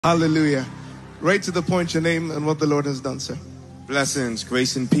Hallelujah. Right to the point, your name and what the Lord has done, sir. Blessings,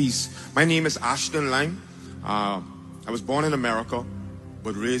 grace and peace. My name is Ashton Lang. I was born in America,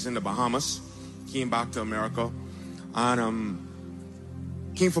 but raised in the Bahamas. Came back to America and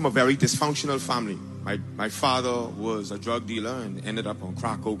came from a very dysfunctional family. My father was a drug dealer and ended up on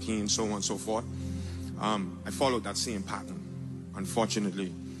crack cocaine, so on and so forth. I followed that same pattern.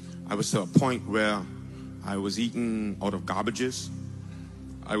 Unfortunately, I was to a point where I was eating out of garbages.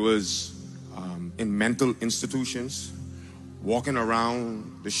 I was in mental institutions, walking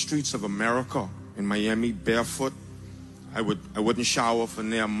around the streets of America in Miami barefoot. I wouldn't shower for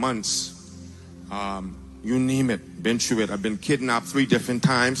near months. You name it, been through it. I've been kidnapped 3 different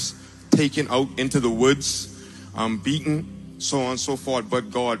times, taken out into the woods, beaten, so on and so forth,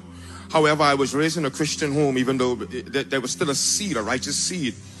 but God. However, I was raised in a Christian home, even though there was still a seed, a righteous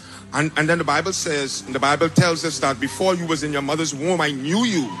seed. And then the Bible says, and the Bible tells us that before you was in your mother's womb, I knew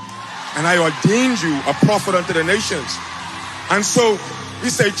you, and I ordained you a prophet unto the nations. And so he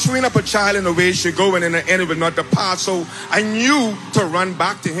said, train up a child in the way he should go, and in the end it will not depart. So I knew to run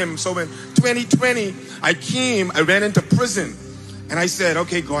back to him. So in 2020, I ran into prison, and I said,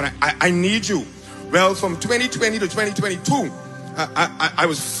 okay, God, I need you. Well, from 2020 to 2022, I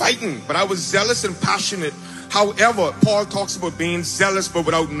was fighting, but I was zealous and passionate. However, Paul talks about being zealous but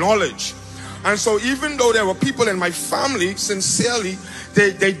without knowledge. And so even though there were people in my family, sincerely,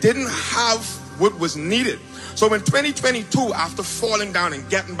 they didn't have what was needed. So in 2022, after falling down and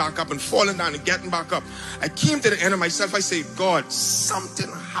getting back up and falling down and getting back up, I came to the end of myself. I say, God, something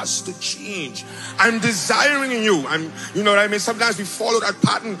has to change. I'm desiring in you. You know what I mean? Sometimes we follow that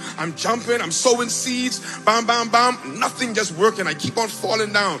pattern. I'm jumping, I'm sowing seeds, bam, bam, bam. Nothing just working. I keep on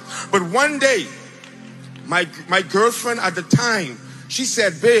falling down. But one day, my girlfriend at the time, she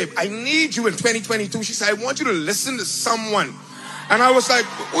said, babe, I need you in 2022. She said, I want you to listen to someone. And I was like,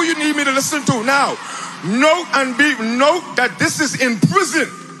 who you need me to listen to now? Note that this is in prison.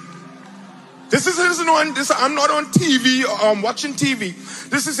 I'm not on TV or I'm watching TV.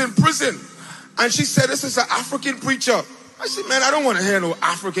 This is in prison. And she said, this is an African preacher. I said, man, I don't want to hear no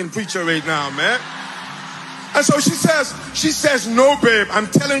African preacher right now, man. And so she says, no, babe, I'm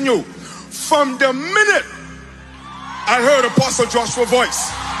telling you, from the minute I heard Apostle Joshua's voice,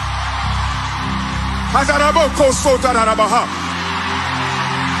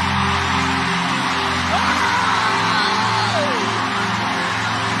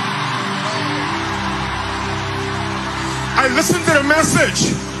 I listened to the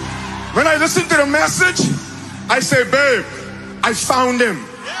message. When I listened to the message, I say, babe, I found him.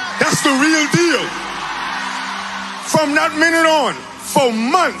 That's the real deal. From that minute on, for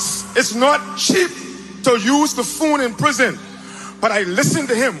months, it's not cheap to use the phone in prison. But I listened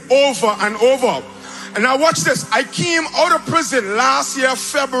to him over and over. And now watch this. I came out of prison last year,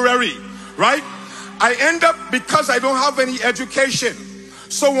 February, right? I end up, because I don't have any education,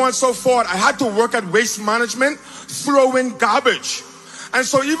 so on and so forth, I had to work at waste management, throwing garbage. And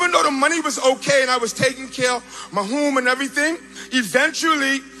so even though the money was okay and I was taking care of my home and everything,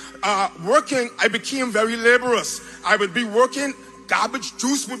 eventually working, I became very laborious. I would be working, garbage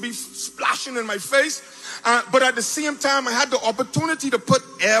juice would be splashing in my face. But at the same time, I had the opportunity to put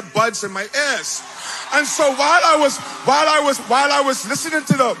earbuds in my ears. And so while I was listening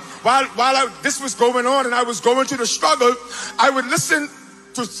to this was going on and I was going through the struggle, I would listen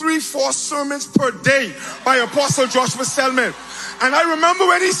to 3-4 sermons per day by Apostle Joshua Selman. And I remember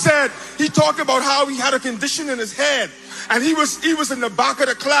when he talked about how he had a condition in his head. And he was in the back of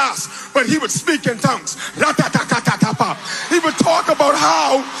the class, but he would speak in tongues. He would talk about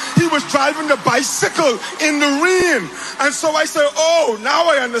how he was driving the bicycle in the rain. And so I said, oh, now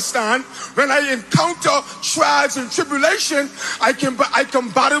I understand. When I encounter trials and tribulation, I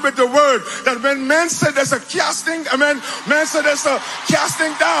combat it with the word. That when men said there's a casting, men said there's a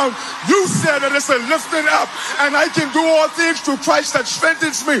casting down, you said that it's a lifting up. And I can do all things through Christ that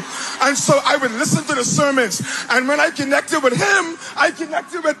strengthens me. And so I would listen to the sermons. And when I connected with him, I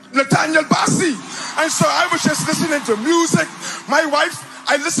connected with Nathaniel Bassi. And so I was just listening to music. My wife,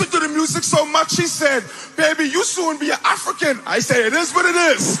 I listened to the music so much, she said, baby, you soon be an African. I say, it is what it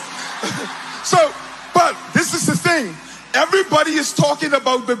is. But this is the thing. Everybody is talking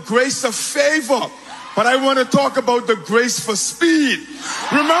about the grace of favor, but I want to talk about the grace for speed.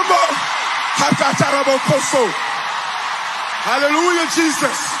 Remember? Hallelujah,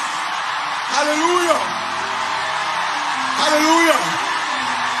 Jesus. Hallelujah. Hallelujah.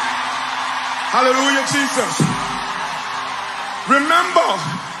 Hallelujah, Jesus. Remember,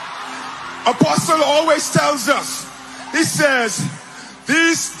 Apostle always tells us, he says,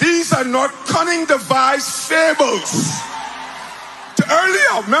 these are not cunning devised fables to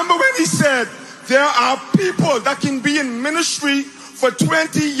earlier, remember when he said, there are people that can be in ministry for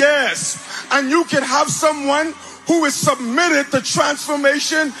 20 years, and you can have someone who is submitted to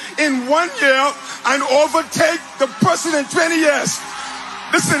transformation in 1 year and overtake the person in 20 years.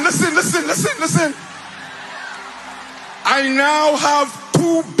 Listen. I now have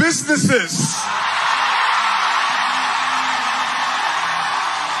 2 businesses.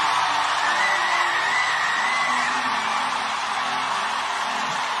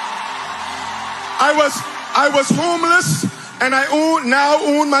 I was homeless, and I now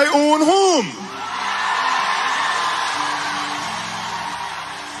own my own home.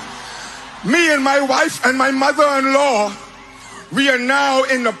 Me and my wife and my mother-in-law, we are now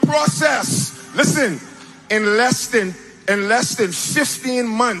in the process. Listen, in less than 15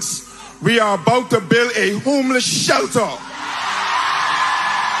 months, we are about to build a homeless shelter.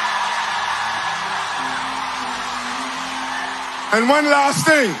 And one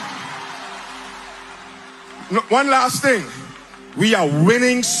last thing. We are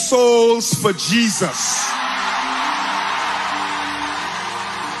winning souls for Jesus.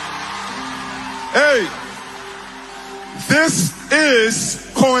 Hey, this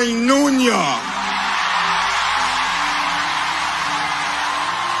is Koinonia.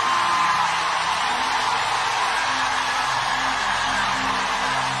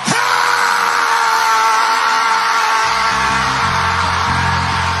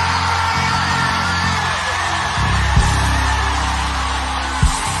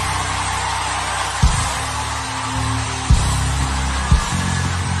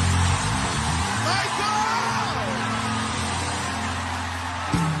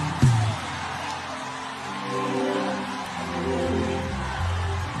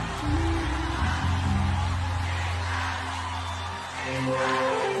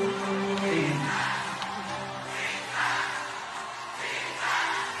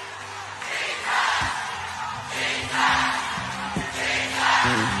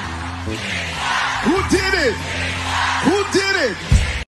 Who did it? Who did it?